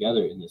back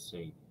together in this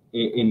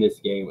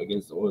game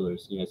against the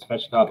Oilers.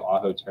 Svechnikov,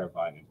 Aho,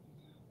 Teravainen.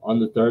 On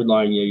the third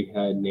line, you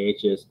had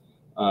Natchez,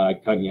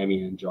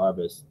 Kotkaniemi, and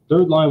Jarvis.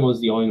 Third line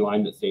was the only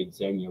line that stayed the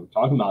same. We're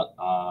talking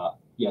about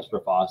Jesper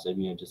Fast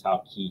and just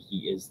how key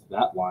he is to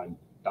that line.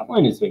 That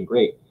line has been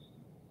great.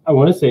 I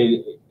want to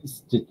say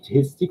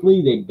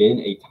statistically they've been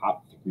a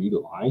top 3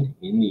 line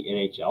in the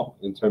NHL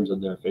in terms of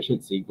their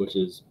efficiency, which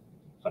is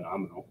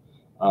phenomenal.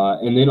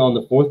 And then on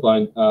the fourth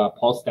line,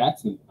 Paul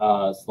Stasny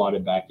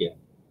slotted back in,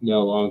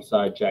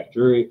 alongside Jack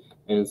Drury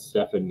and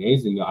Stefan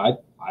Nazin.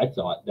 I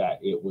thought that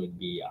it would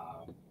be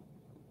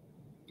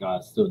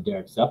still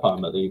Derek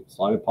Stepan, but they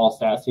slotted Paul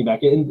Stastny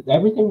back in, and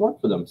everything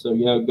worked for them. So,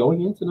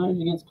 going in tonight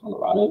against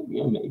Colorado,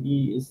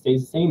 maybe it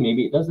stays the same,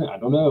 maybe it doesn't. I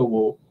don't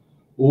know.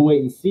 We'll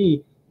wait and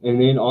see. And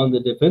then on the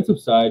defensive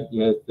side,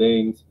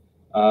 things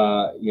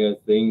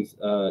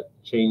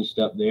changed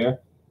up there.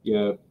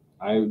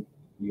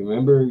 You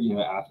remember,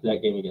 after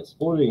that game against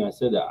Florida, I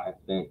said that I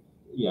think,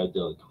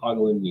 Dylan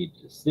Coghlan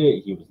needed to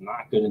sit. He was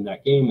not good in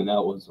that game, and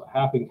that was what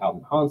happened.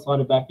 Calvin Hahn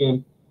slotted back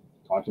in.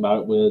 Talked about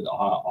it with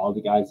all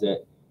the guys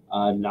that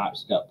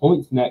notched up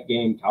points in that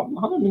game. Calvin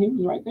Hahn, he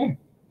was right there.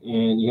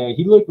 And,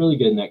 he looked really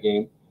good in that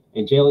game.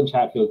 And Jalen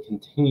Chatfield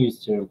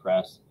continues to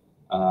impress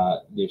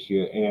this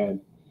year. And,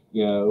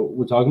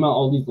 we're talking about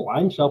all these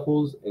line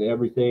shuffles and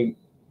everything.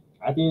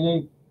 At the end of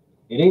the day,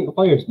 it ain't the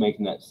players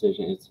making that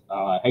decision. It's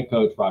head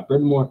coach Rod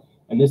Brind'Amour.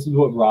 And this is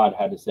what Rod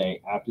had to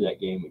say after that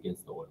game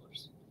against the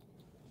Oilers.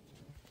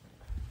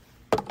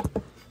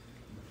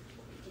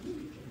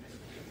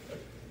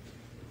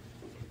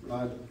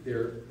 Rod,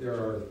 there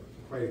are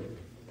quite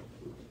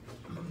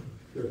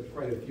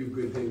a few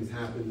good things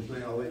happened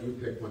tonight. I'll let you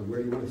pick one. Where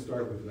do you want to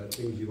start with about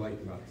things you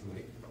liked about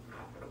tonight?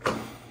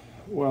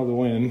 Well, the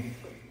win,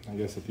 I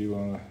guess, if you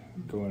want to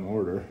go in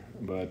order.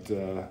 But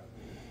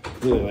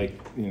really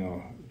like,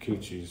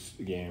 Kuchi's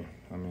game.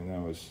 I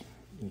mean,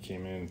 he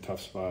came in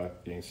tough spot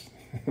against,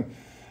 a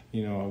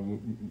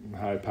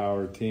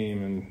high-powered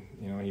team, and,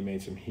 he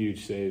made some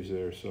huge saves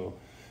there. So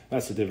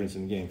that's the difference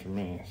in the game for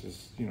me. It's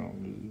just,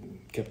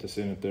 kept us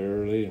in it there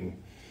early, and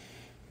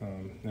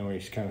then we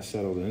just kind of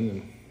settled in,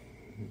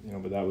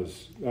 and, but that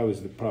was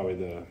probably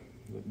the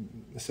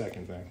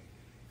second thing.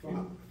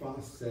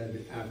 Fast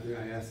said after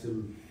I asked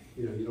him,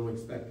 you don't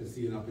expect to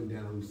see an up and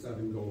down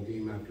 7-goal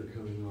game after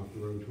coming off the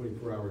road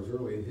 24 hours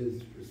early, and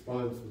his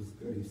response was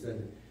good. He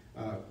said,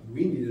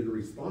 we needed a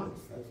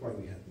response. That's why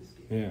we had this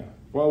game. Yeah,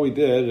 well, we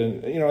did,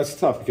 and it's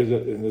tough because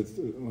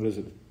what is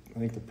it? I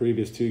think the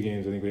previous 2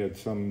 games, I think we had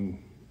some,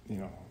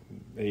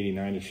 80,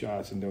 90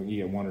 shots, and you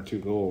get 1 or 2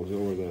 goals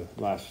over the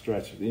last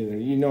stretch.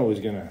 It was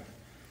going to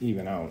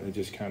even out. It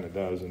just kind of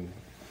does, and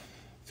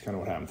it's kind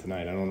of what happened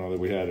tonight. I don't know that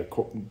we had a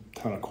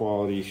ton of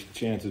quality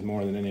chances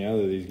more than any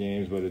other of these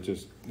games, but it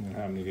just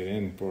happened to get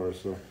in for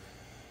us. So,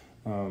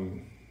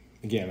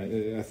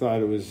 again, I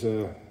thought it was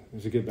a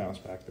good bounce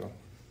back, though.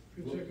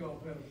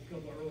 Chekhov had a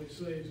couple of early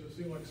saves. It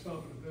seemed like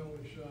stopping a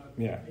penalty shot.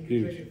 Yeah, he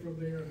huge. could take it from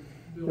there and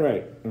build right.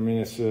 it. I mean,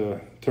 it's a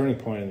turning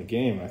point in the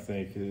game, I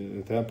think.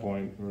 At that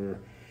point, we're,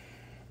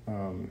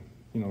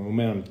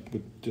 momentum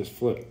would just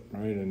flip,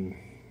 right? And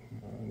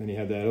then you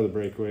had that other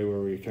breakaway where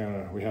we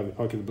have the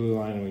puck at the blue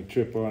line and we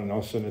trip on, and all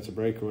of a sudden it's a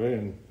breakaway.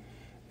 And,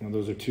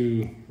 those are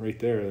 2 right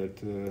there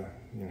that,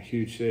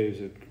 huge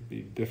saves that could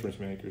be difference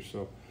makers.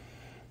 So,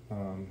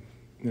 kind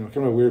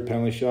of a weird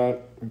penalty shot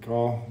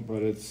call,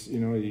 but it's,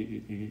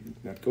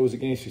 that goes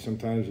against you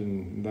sometimes,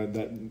 and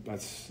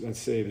that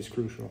save is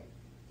crucial.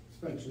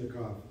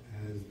 Svechnikov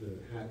has the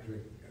hat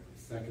trick,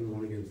 second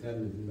one against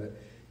Edmonton, but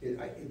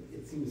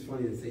it seems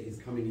funny to say he's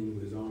coming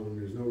into his own.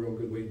 There's no real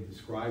good way to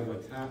describe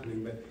what's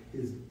happening, but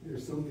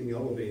there's something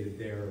elevated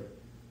there.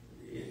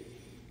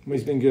 Well,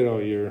 he's been good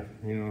all year,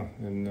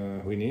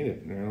 and we need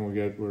it.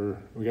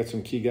 We got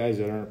some key guys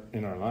that aren't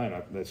in our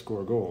lineup that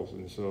score goals,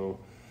 and so.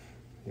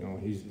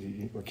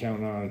 We're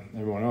counting on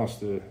everyone else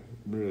to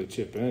really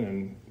chip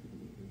in,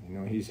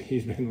 and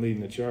he's been leading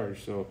the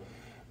charge. So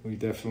we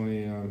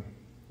definitely,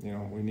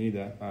 we need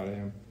that out of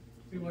him.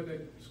 Seemed like they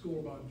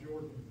scored about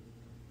Jordan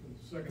in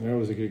the second. That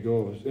was a good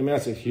goal. I mean,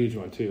 that's a huge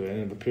one too.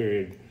 End of the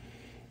period,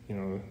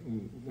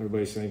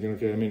 everybody's thinking,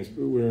 okay, I mean,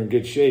 we're in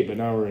good shape, but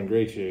now we're in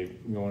great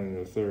shape going into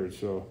the third.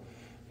 So,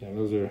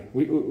 those are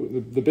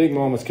the big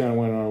moments kind of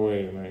went our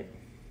way tonight.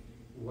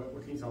 What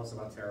can you tell us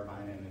about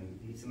Teravainen? And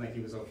he seemed like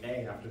he was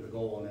okay after the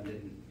goal and then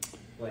didn't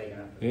play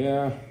again after.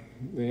 Yeah,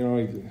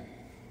 he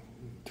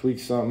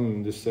tweaked something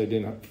and just said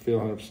didn't feel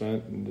 100%,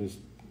 and just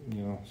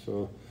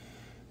so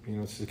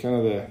it's kind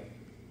of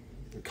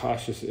the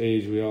cautious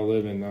age we all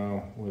live in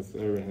now with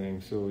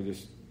everything. So we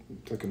just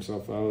took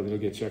himself out. He'll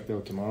get checked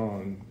out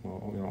tomorrow, and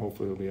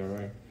hopefully he'll be all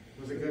right.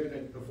 Was it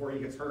good before he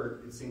gets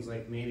hurt? It seems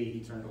like maybe he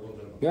turned a little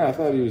bit of a... Yeah, I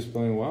thought he was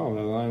playing well.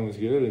 That line was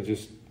good. It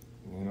just,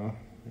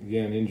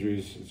 again,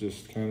 injuries is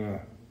just kind of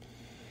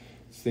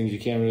things you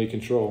can't really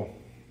control.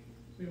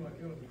 Seemed like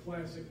kind of a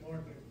classic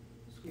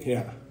Martinook.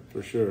 Yeah,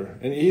 for sure.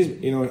 And he's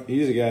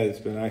a guy that's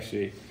been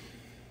actually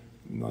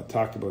not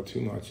talked about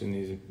too much in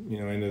these,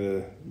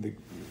 into the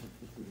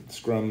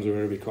scrums or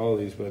whatever you call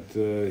these, but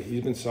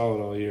he's been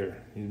solid all year.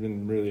 He's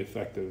been really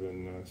effective,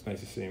 and it's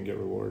nice to see him get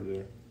rewarded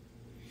there.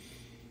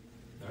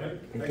 All right.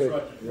 Thanks,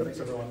 Rod. Thanks,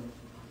 everyone.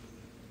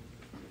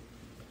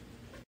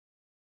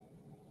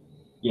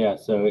 Yeah,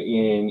 so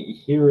in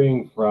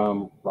hearing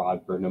from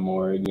Rod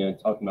Brind'Amour,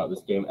 talking about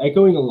this game,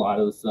 echoing a lot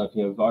of the stuff,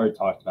 we've already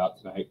talked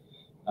about tonight.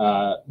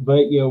 But,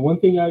 one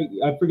thing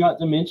I forgot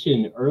to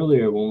mention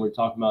earlier when we were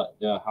talking about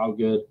how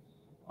good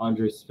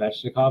Andrei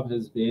Svechnikov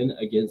has been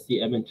against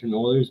the Edmonton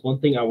Oilers, one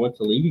thing I want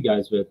to leave you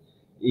guys with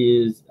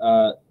is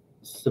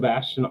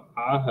Sebastian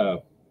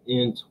Aho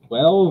in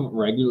 12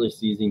 regular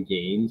season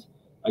games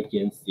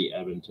against the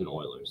Edmonton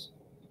Oilers.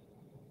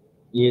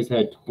 He has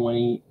had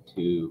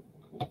 22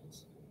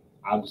 points.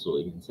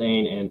 Absolutely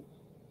insane.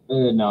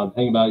 And now the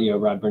thing about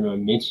Rod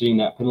Brind'Amour mentioning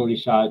that penalty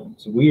shot,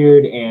 it's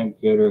weird, and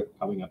Piotr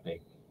coming up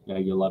big.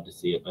 You'll love to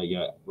see it, but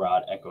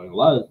Rod echoing a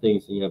lot of the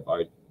things that you have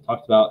already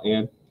talked about,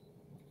 and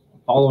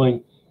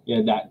following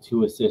that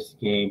 2-assist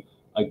game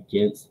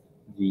against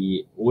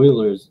the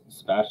Oilers,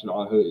 Sebastian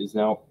Aho is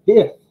now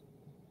 5th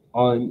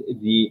on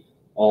the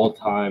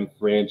all-time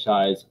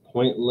franchise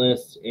point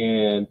list,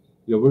 and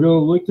we're going to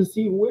look to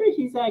see where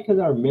he's at, because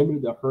I remember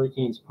the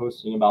Hurricanes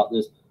posting about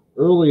this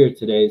earlier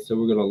today, so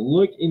we're going to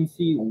look and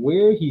see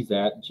where he's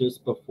at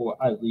just before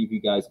I leave you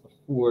guys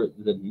before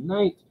the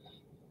night.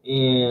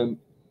 And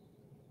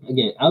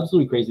again,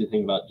 absolutely crazy to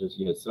think about just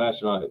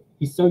Sebastian Aho.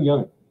 He's so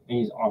young, and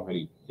he's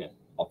already 5th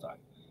all-time.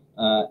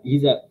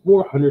 He's at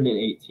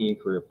 418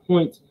 career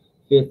points,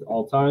 5th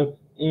all-time,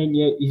 and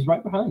he's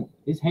right behind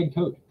his head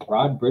coach,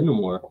 Rod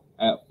Brind'Amour,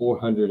 at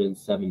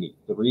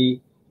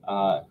 473,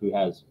 who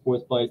has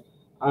 4th place.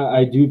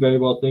 I do very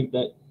well think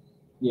that,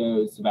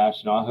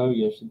 Sebastian Aho,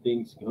 should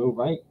things go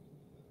right,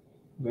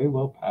 very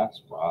well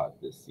past Rod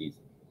this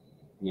season.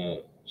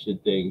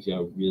 Should things,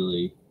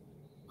 really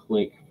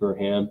click for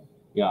him.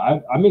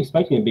 I'm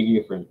expecting a big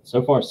year for him.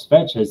 So far,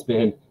 Svech has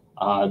been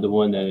the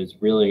one that has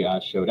really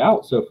showed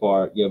out so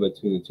far,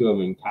 between the two of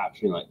them, and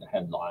capturing like the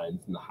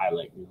headlines and the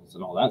highlight reels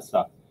and all that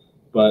stuff.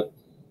 But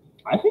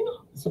I think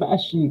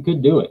Sebastian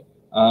could do it.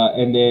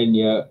 And then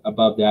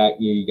above that,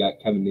 you got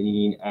Kevin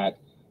Dineen at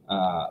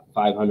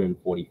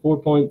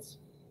 544 points.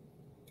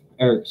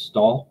 Eric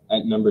Stahl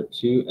at number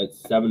 2 at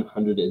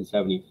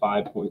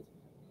 775 points.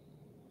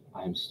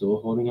 I'm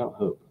still holding out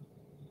hope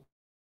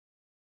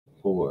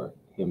for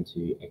him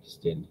to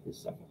extend his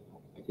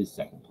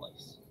second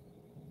place.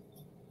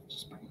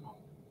 Just bring him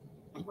home.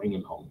 Bring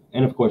him home.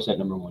 And of course, at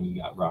number 1, you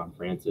got Ron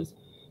Francis,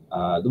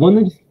 the one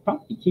that is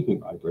probably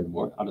keeping Rod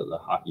Brind'Amour out of the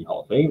Hockey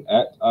Hall of Fame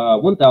at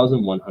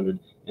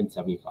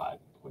 1,175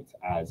 points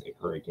as a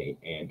Hurricane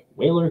and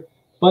Whaler.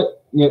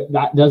 But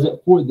that does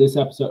it for this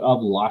episode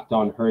of Locked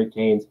On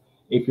Hurricanes.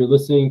 If you're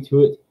listening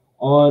to it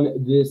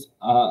on this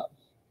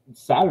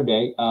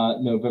Saturday,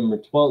 November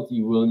 12th,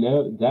 you will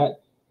know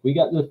that we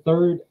got the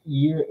 3rd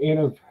year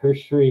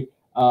anniversary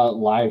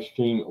live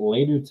stream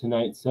later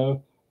tonight.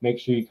 So make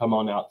sure you come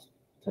on out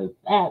to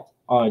that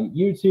on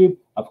YouTube.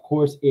 Of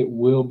course, it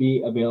will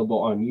be available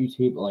on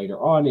YouTube later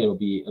on. It'll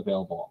be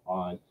available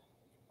on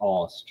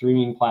all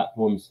streaming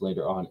platforms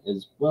later on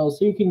as well,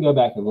 so you can go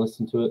back and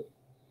listen to it.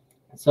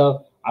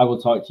 So I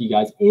will talk to you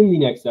guys in the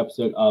next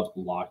episode of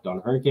Locked On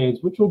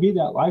Hurricanes, which will be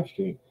that live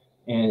stream.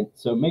 And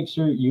so make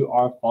sure you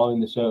are following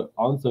the show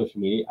on social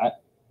media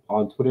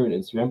on Twitter and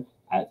Instagram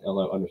at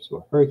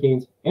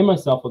LO_Hurricanes, and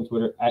myself on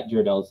Twitter at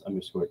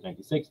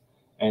JaredEllis_96.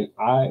 And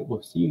I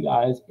will see you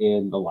guys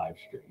in the live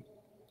stream.